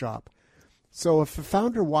one-stop shop. So if a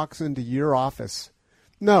founder walks into your office,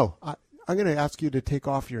 I'm going to ask you to take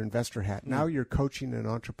off your investor hat. Now you're coaching an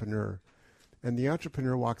entrepreneur. And the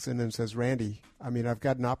entrepreneur walks in and says, Randy, I've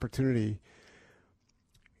got an opportunity.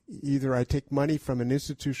 Either I take money from an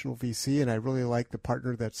institutional VC and I really like the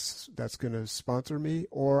partner that's going to sponsor me,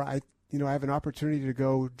 or I have an opportunity to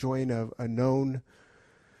go join a known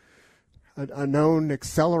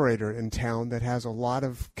accelerator in town that has a lot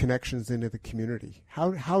of connections into the community.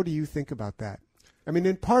 How do you think about that?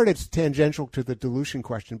 In part it's tangential to the dilution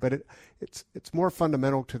question, but it's more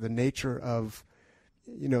fundamental to the nature of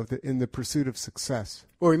in the pursuit of success.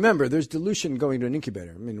 Well, remember, there's dilution going to an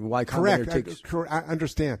incubator. Y Combinator Correct. I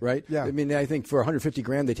understand. Right? Yeah. I think for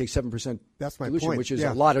 $150,000 they take 7% That's my dilution, point. which is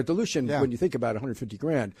a lot of dilution when you think about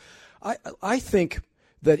 $150,000. I think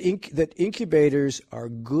that incubators are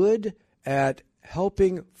good at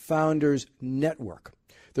helping founders network.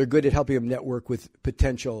 They're good at helping them network with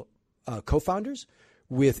potential co-founders,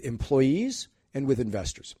 with employees, and with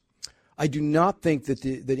investors. I do not think that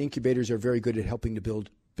incubators are very good at helping to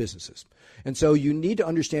build businesses. And so you need to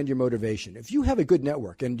understand your motivation. If you have a good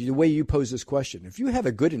network, and the way you pose this question, if you have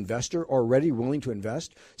a good investor already willing to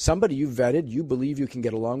invest, somebody you've vetted, you believe you can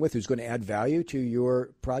get along with, who's going to add value to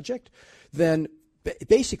your project, then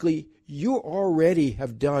basically you already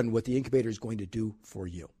have done what the incubator is going to do for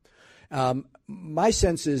you. My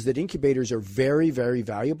sense is that incubators are very, very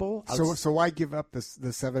valuable. So why give up the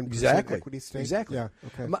 7% equity stake? Exactly. Yeah.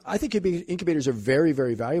 Okay. I think incubators are very,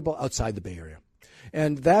 very valuable outside the Bay Area.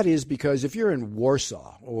 And that is because if you're in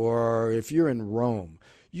Warsaw or if you're in Rome,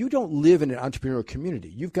 you don't live in an entrepreneurial community.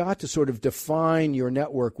 You've got to sort of define your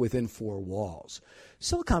network within four walls.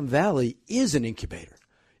 Silicon Valley is an incubator.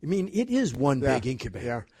 I mean, it is one big incubator.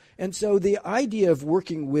 Yeah. And so the idea of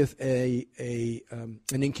working with an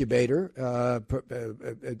incubator, a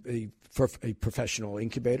professional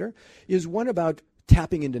incubator, is one about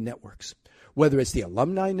tapping into networks, whether it's the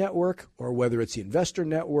alumni network or whether it's the investor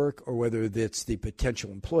network or whether it's the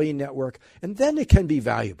potential employee network, and then it can be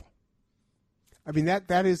valuable. I mean,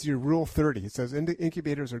 that is your Rule 30. It says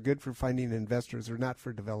incubators are good for finding investors or not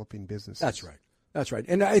for developing businesses. That's right.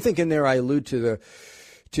 And I think in there I allude to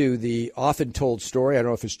the often told story, I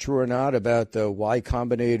don't know if it's true or not, about the Y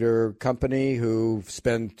Combinator company who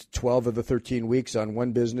spent 12 of the 13 weeks on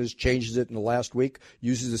one business, changes it in the last week,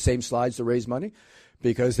 uses the same slides to raise money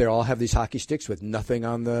because they all have these hockey sticks with nothing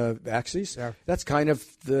on the axes. Yeah. That's kind of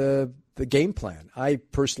the game plan. I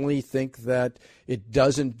personally think that it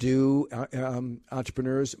doesn't do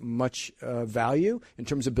entrepreneurs much value in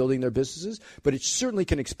terms of building their businesses, but it certainly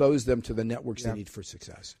can expose them to the networks they need for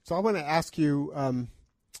success. So I want to ask you,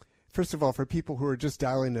 first of all, for people who are just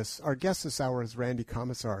dialing us, our guest this hour is Randy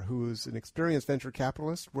Komisar, who is an experienced venture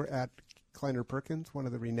capitalist. We're at Kleiner Perkins, one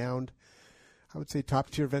of the renowned, I would say,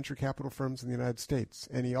 top-tier venture capital firms in the United States.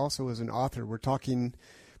 And he also is an author. We're talking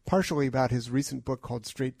partially about his recent book called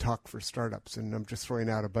Straight Talk for Startups. And I'm just throwing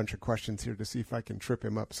out a bunch of questions here to see if I can trip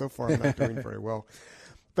him up. So far, I'm not doing very well.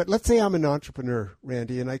 But let's say I'm an entrepreneur,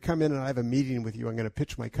 Randy, and I come in and I have a meeting with you. I'm going to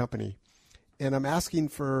pitch my company. And I'm asking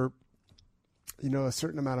for, a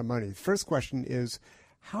certain amount of money. The first question is,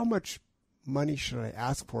 how much money should I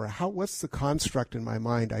ask for? What's the construct in my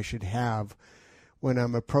mind I should have when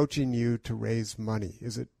I'm approaching you to raise money?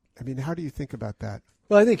 How do you think about that?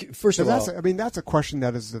 Well, I think, first of all, that's a question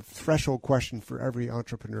that is the threshold question for every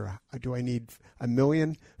entrepreneur. Do I need $1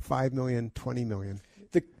 million, $5 million, $20 million?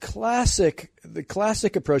 The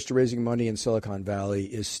classic approach to raising money in Silicon Valley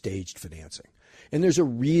is staged financing. And there's a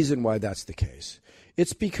reason why that's the case.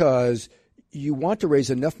 It's because you want to raise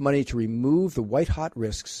enough money to remove the white-hot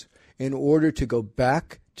risks in order to go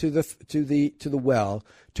back to the well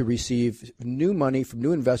to receive new money from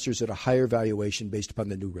new investors at a higher valuation based upon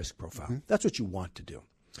the new risk profile. Mm-hmm. That's what you want to do.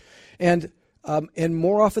 And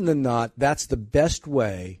more often than not, that's the best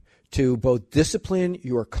way to both discipline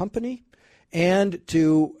your company and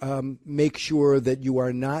to make sure that you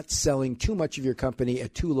are not selling too much of your company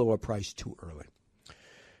at too low a price too early.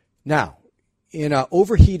 Now, in an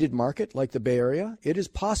overheated market like the Bay Area, it is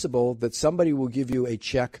possible that somebody will give you a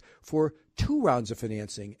check for 2 rounds of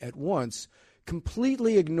financing at once,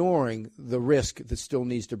 completely ignoring the risk that still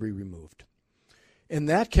needs to be removed. In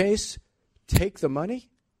that case, take the money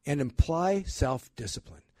and imply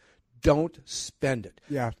self-discipline. Don't spend it.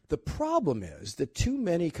 Yeah. The problem is that too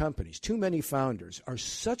many companies, too many founders are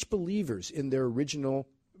such believers in their original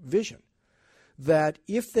vision that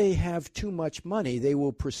if they have too much money, they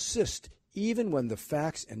will persist even when the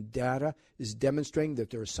facts and data is demonstrating that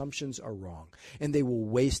their assumptions are wrong, and they will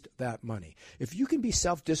waste that money. If you can be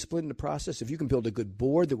self-disciplined in the process, if you can build a good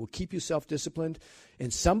board that will keep you self-disciplined,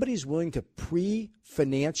 and somebody's willing to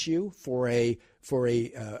pre-finance you for a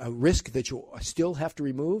risk that you'll still have to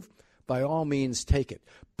remove, by all means take it.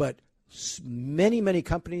 But many, many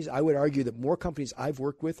companies, I would argue that more companies I've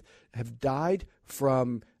worked with have died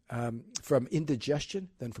from indigestion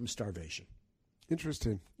than from starvation.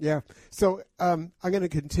 Interesting. Yeah. So I'm going to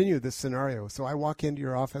continue this scenario. So I walk into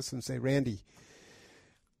your office and say, Randy,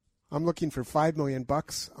 I'm looking for $5 million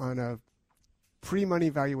on a pre-money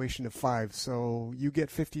valuation of 5. So you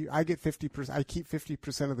get 50. I get 50%. I keep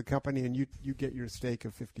 50% of the company, and you get your stake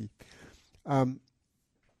of 50. And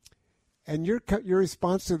your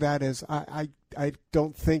response to that is, I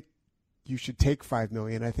don't think you should take $5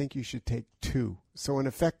 million. I think you should take 2. So in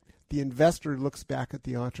effect, the investor looks back at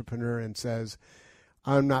the entrepreneur and says,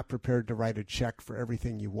 I'm not prepared to write a check for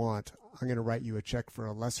everything you want. I'm going to write you a check for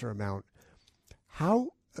a lesser amount.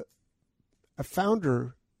 How a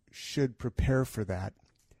founder should prepare for that?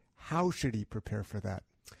 How should he prepare for that?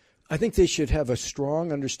 I think they should have a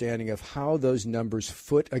strong understanding of how those numbers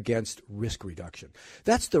foot against risk reduction.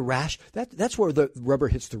 That's that's where the rubber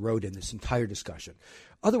hits the road in this entire discussion.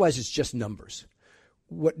 Otherwise, it's just numbers.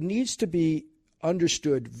 What needs to be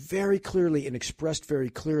understood very clearly and expressed very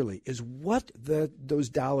clearly is what those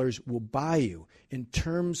dollars will buy you in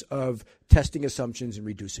terms of testing assumptions and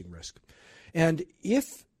reducing risk. And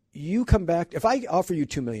if you come back, if I offer you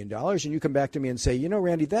 $2 million and you come back to me and say,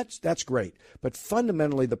 Randy, that's great. But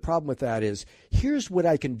fundamentally, the problem with that is, here's what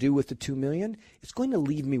I can do with the $2 million. It's going to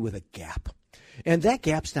leave me with a gap. And that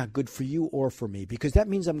gap's not good for you or for me, because that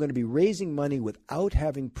means I'm going to be raising money without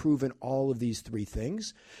having proven all of these three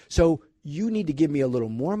things. So you need to give me a little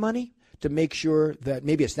more money to make sure that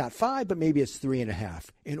maybe it's not 5, but maybe it's 3.5,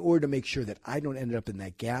 in order to make sure that I don't end up in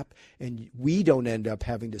that gap and we don't end up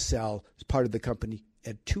having to sell part of the company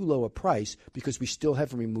at too low a price because we still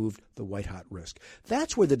haven't removed the white-hot risk.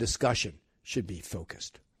 That's where the discussion should be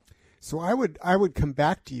focused. So I would come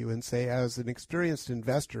back to you and say, as an experienced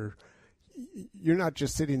investor, you're not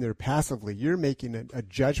just sitting there passively. You're making a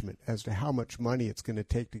judgment as to how much money it's going to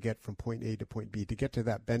take to get from point A to point B, to get to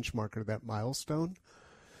that benchmark or that milestone.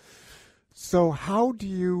 So how do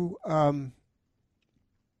you address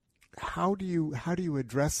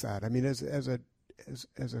that? I mean, as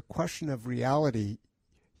a question of reality,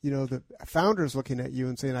 the founder's looking at you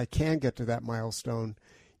and saying, I can get to that milestone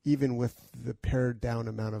even with the pared down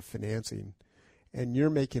amount of financing. And you're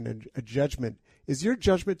making a judgment. Is your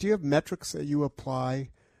judgment, do you have metrics that you apply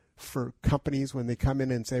for companies when they come in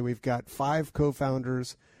and say, we've got 5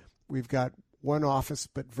 co-founders, we've got 1 office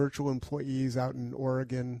but virtual employees out in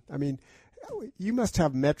Oregon? I mean, you must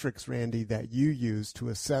have metrics, Randy, that you use to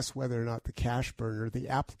assess whether or not the cash burn or the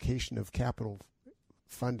application of capital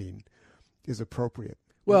funding is appropriate.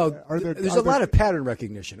 Well, there's a lot of pattern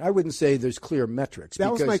recognition. I wouldn't say there's clear metrics.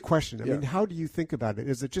 That was my question. I mean, how do you think about it?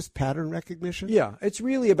 Is it just pattern recognition? Yeah, it's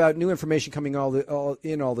really about new information coming all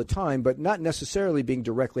the time, but not necessarily being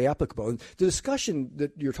directly applicable. And the discussion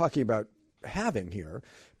that you're talking about having here,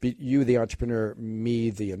 you the entrepreneur,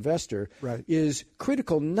 me the investor, right, is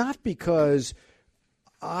critical, not because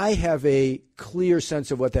I have a clear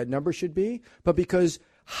sense of what that number should be, but because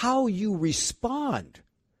how you respond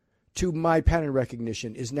to my pattern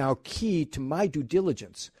recognition is now key to my due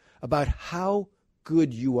diligence about how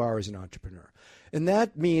good you are as an entrepreneur. And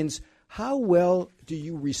that means, how well do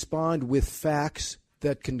you respond with facts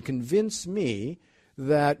that can convince me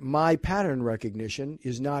that my pattern recognition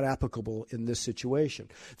is not applicable in this situation?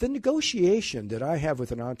 The negotiation that I have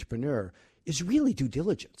with an entrepreneur is really due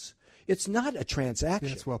diligence. It's not a transaction.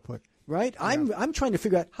 That's well put. Right? Yeah. I'm trying to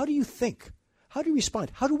figure out, how do you think? How do you respond?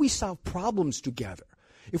 How do we solve problems together?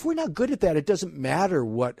 If we're not good at that, it doesn't matter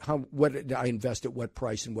what I invest at what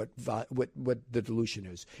price and what the dilution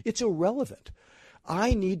is. It's irrelevant.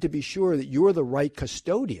 I need to be sure that you're the right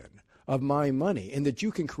custodian of my money and that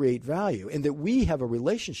you can create value and that we have a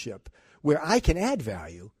relationship where I can add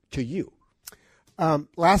value to you.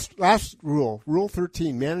 Last rule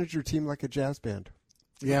 13: manage your team like a jazz band.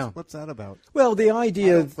 Yeah, what's that about? Well, the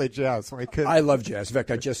idea. I don't play jazz, so I could. I love jazz. In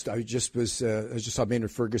fact, I just saw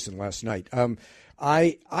Maynard Ferguson last night.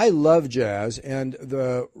 I love jazz, and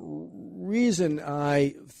the reason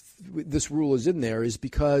this rule is in there is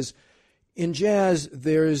because in jazz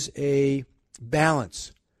there's a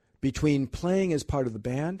balance between playing as part of the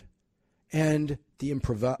band and the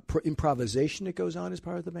improvisation that goes on as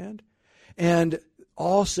part of the band, and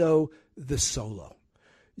also the solo.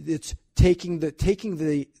 It's taking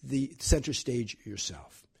the center stage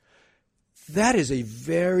yourself. That is a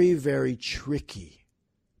very, very tricky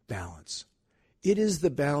balance. It is the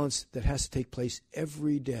balance that has to take place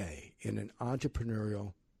every day in an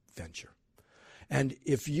entrepreneurial venture. And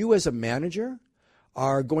if you as a manager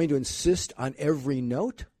are going to insist on every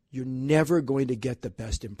note, you're never going to get the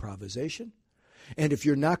best improvisation. And if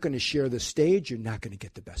you're not going to share the stage, you're not going to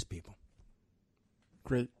get the best people.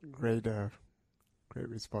 Great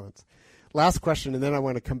response. Last question, and then I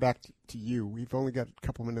want to come back to you. We've only got a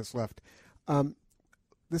couple minutes left.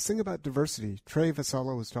 This thing about diversity, Trey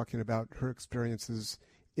Vassallo was talking about her experiences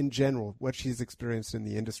in general, what she's experienced in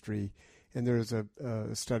the industry, and there's a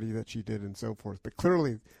study that she did and so forth. But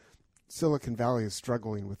clearly, Silicon Valley is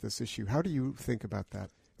struggling with this issue. How do you think about that?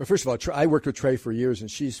 Well, first of all, I worked with Trey for years, and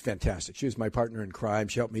she's fantastic. She was my partner in crime.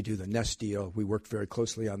 She helped me do the Nest deal. We worked very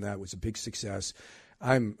closely on that. It was a big success.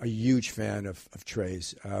 I'm a huge fan of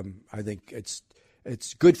Trey's. I think it's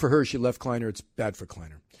good for her. She left Kleiner. It's bad for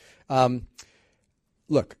Kleiner.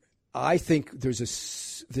 Look, I think there's a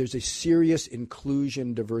serious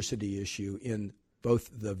inclusion diversity issue in both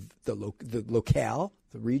the locale,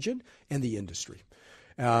 the region, and the industry.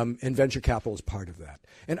 And venture capital is part of that.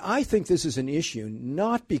 And I think this is an issue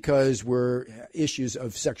not because we're issues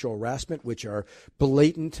of sexual harassment, which are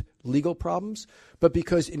blatant legal problems, but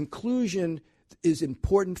because inclusion is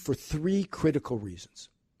important for three critical reasons.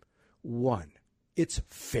 One, it's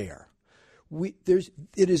fair. It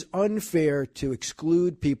is unfair to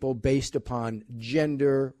exclude people based upon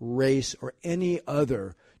gender, race, or any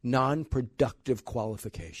other non-productive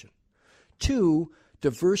qualification. Two,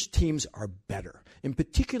 diverse teams are better. And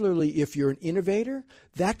particularly if you're an innovator,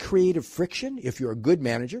 that creative friction, if you're a good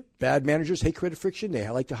manager, bad managers hate creative friction. They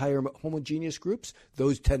like to hire homogeneous groups.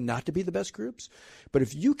 Those tend not to be the best groups. But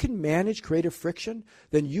if you can manage creative friction,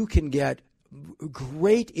 then you can get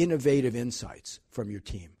great innovative insights from your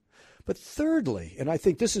team. But thirdly, and I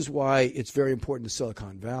think this is why it's very important to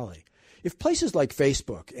Silicon Valley, if places like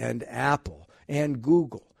Facebook and Apple and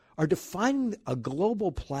Google are defining a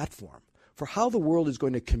global platform for how the world is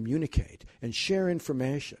going to communicate and share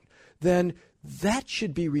information, then that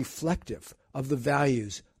should be reflective of the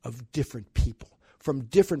values of different people from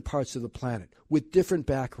different parts of the planet, with different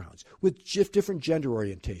backgrounds, with different gender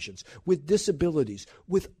orientations, with disabilities,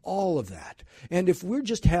 with all of that. And if we're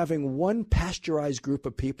just having one pasteurized group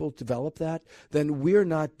of people develop that, then we're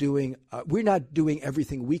not doing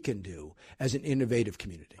everything we can do as an innovative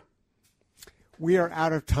community. We are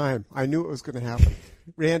out of time. I knew it was going to happen.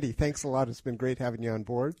 Randy, thanks a lot. It's been great having you on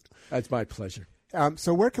board. That's my pleasure.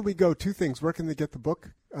 So where can we go? Two things. Where can they get the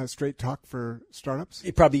book, Straight Talk for Startups?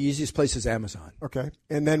 Probably the easiest place is Amazon. Okay.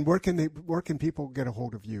 And then where can people get a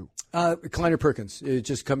hold of you? Kleiner Perkins.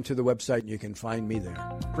 Just come to the website and you can find me there.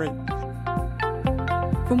 Great.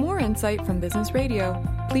 For more insight from Business Radio,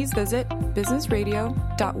 please visit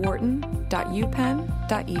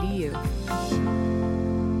businessradio.wharton.upenn.edu.